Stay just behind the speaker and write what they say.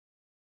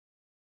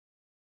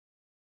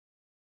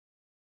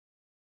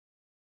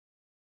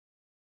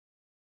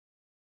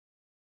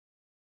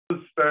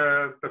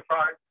the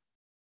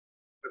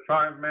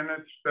 5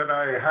 minutes that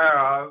I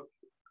have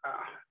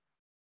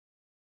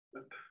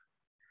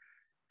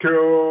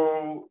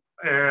to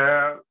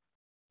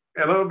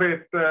a little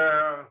bit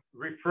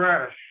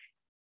refresh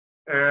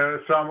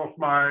some of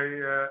my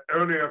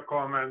earlier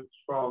comments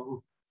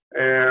from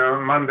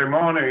Monday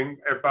morning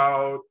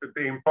about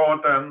the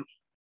importance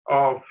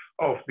of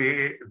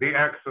the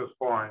access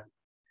point.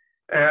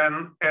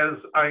 And as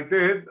I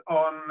did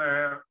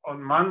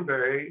on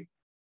Monday,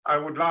 I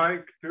would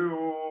like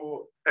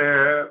to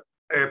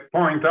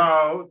point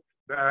out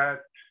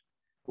that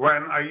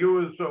when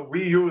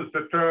we use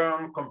the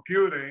term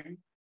computing,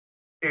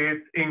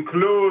 it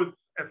includes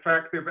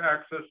effective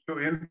access to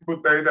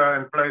input data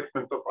and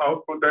placement of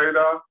output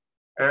data,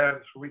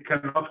 as we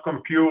cannot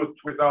compute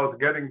without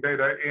getting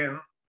data in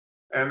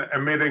and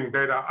emitting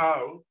data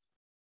out.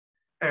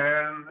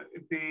 And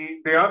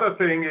the other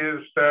thing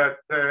is that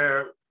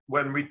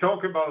when we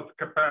talk about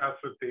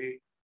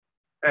capacity,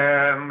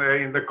 and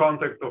in the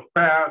context of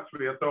paths,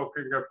 we are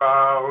talking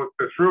about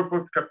the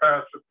throughput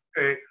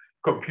capacity,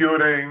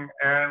 computing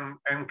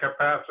and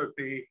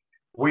capacity.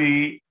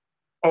 We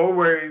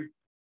always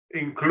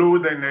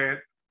include in it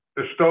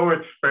the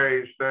storage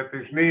space that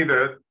is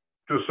needed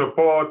to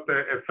support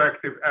the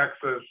effective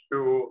access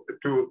to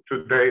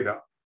data.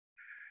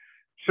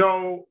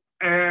 So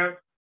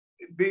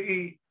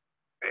the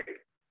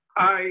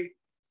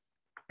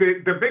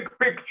big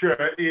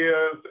picture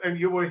is, and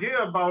you will hear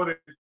about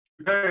it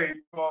today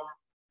from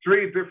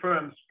 3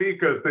 different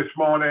speakers this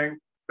morning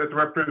that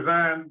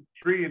represent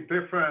 3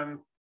 different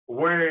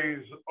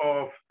ways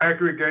of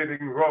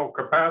aggregating raw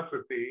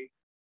capacity.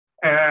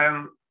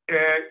 And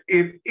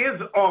it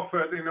is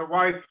offered in a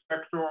wide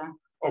spectrum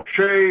of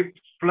shapes,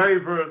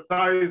 flavors,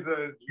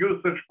 sizes,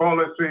 usage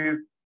policies,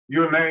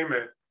 you name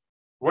it.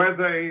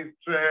 Whether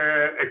it's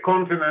a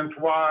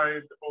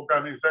continent-wide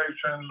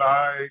organization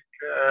like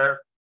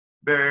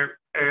the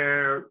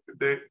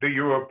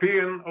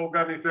European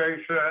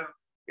organization,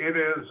 it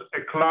is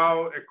a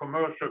cloud, a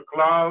commercial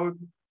cloud,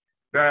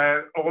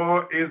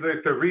 or is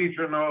it a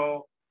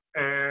regional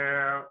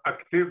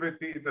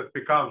activity that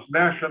becomes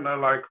national,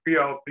 like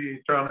PLP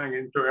turning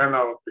into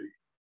NLP.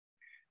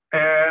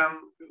 And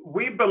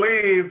we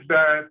believe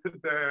that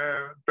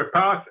the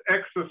path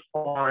access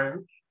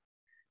points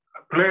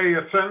play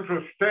a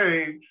central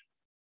stage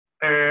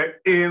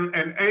in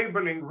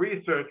enabling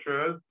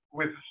researchers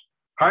with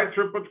high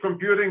throughput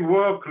computing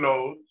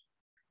workloads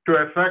to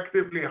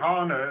effectively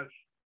harness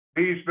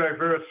these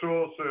diverse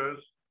sources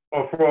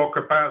of raw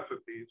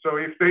capacity. So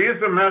if there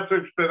is a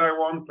message that I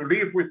want to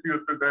leave with you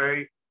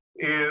today,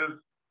 is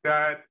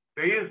that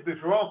there is this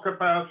raw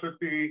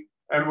capacity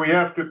and we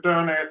have to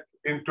turn it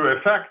into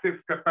effective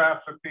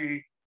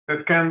capacity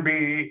that can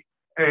be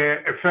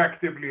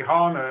effectively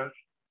harnessed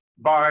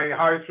by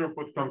high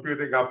throughput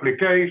computing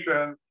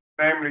applications,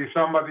 namely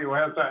somebody who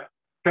has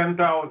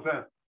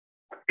 10,000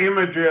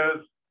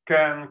 images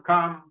can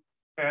come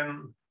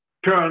and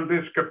turn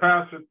this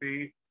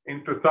capacity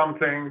into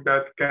something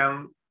that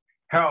can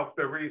help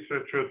the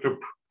researcher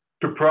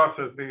to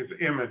process these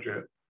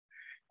images.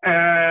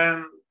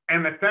 And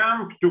an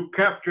attempt to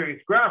capture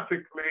it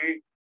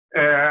graphically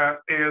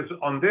is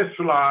on this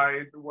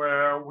slide,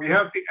 where we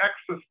have the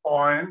access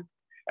point,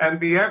 and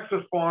the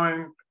access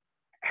point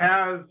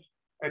has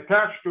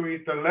attached to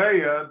it a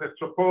layer that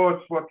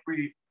supports what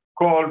we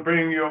call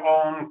bring your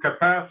own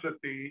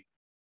capacity,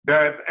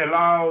 that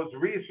allows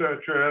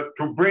researchers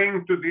to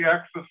bring to the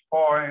access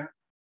point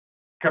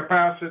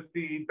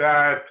capacity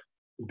that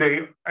they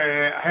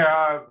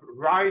have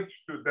rights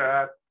to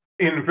that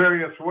in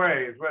various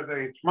ways, whether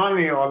it's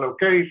money or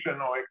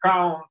location or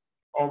account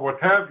or what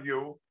have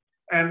you.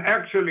 And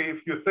actually,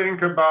 if you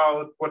think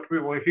about what we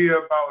will hear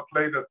about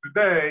later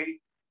today,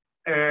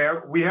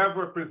 we have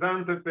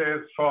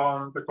representatives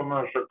from the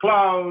commercial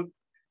cloud,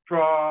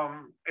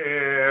 from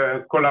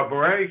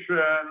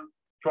collaboration,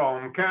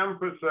 from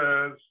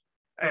campuses,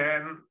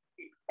 and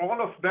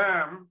all of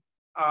them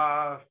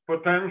are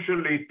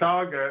potentially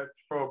targets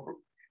for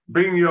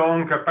bring your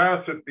own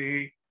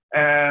capacity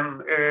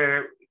and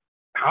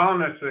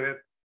harness it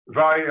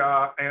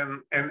via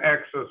an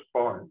access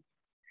point.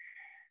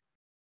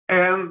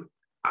 And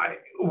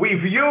we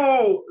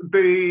view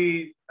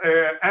the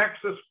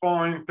access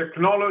point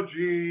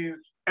technologies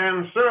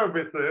and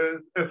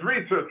services as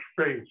research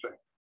facing.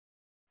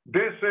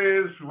 This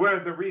is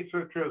where the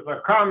researchers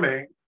are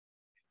coming,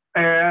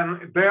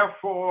 and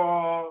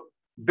therefore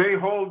they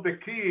hold the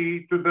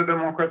key to the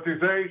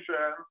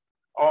democratization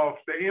of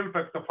the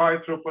impact of high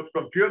throughput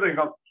computing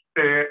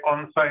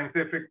on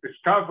scientific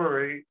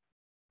discovery,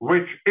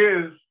 which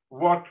is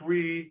what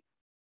we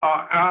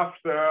are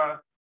after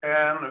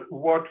and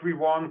what we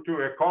want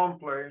to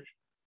accomplish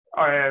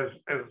as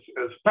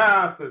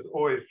PATH, as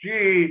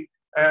OSG,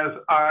 as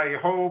I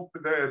hope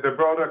the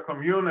broader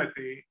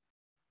community,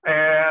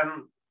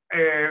 and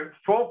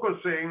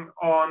focusing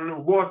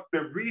on what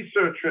the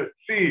researcher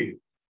sees,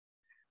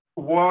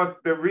 what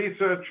the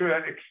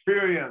researcher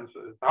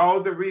experiences,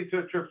 how the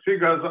researcher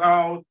figures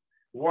out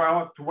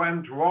what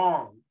went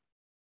wrong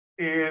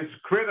is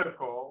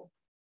critical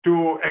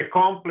to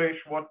accomplish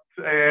what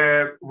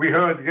we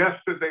heard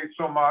yesterday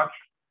so much,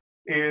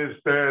 is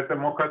the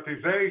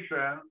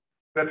democratization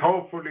that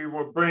hopefully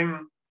will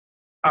bring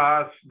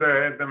us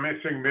the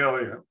missing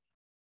million.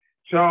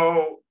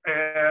 So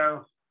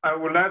I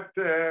will let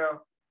the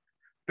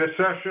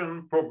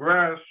session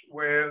progress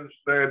with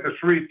the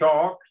three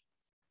talks.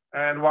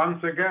 And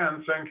once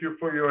again, thank you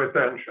for your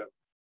attention.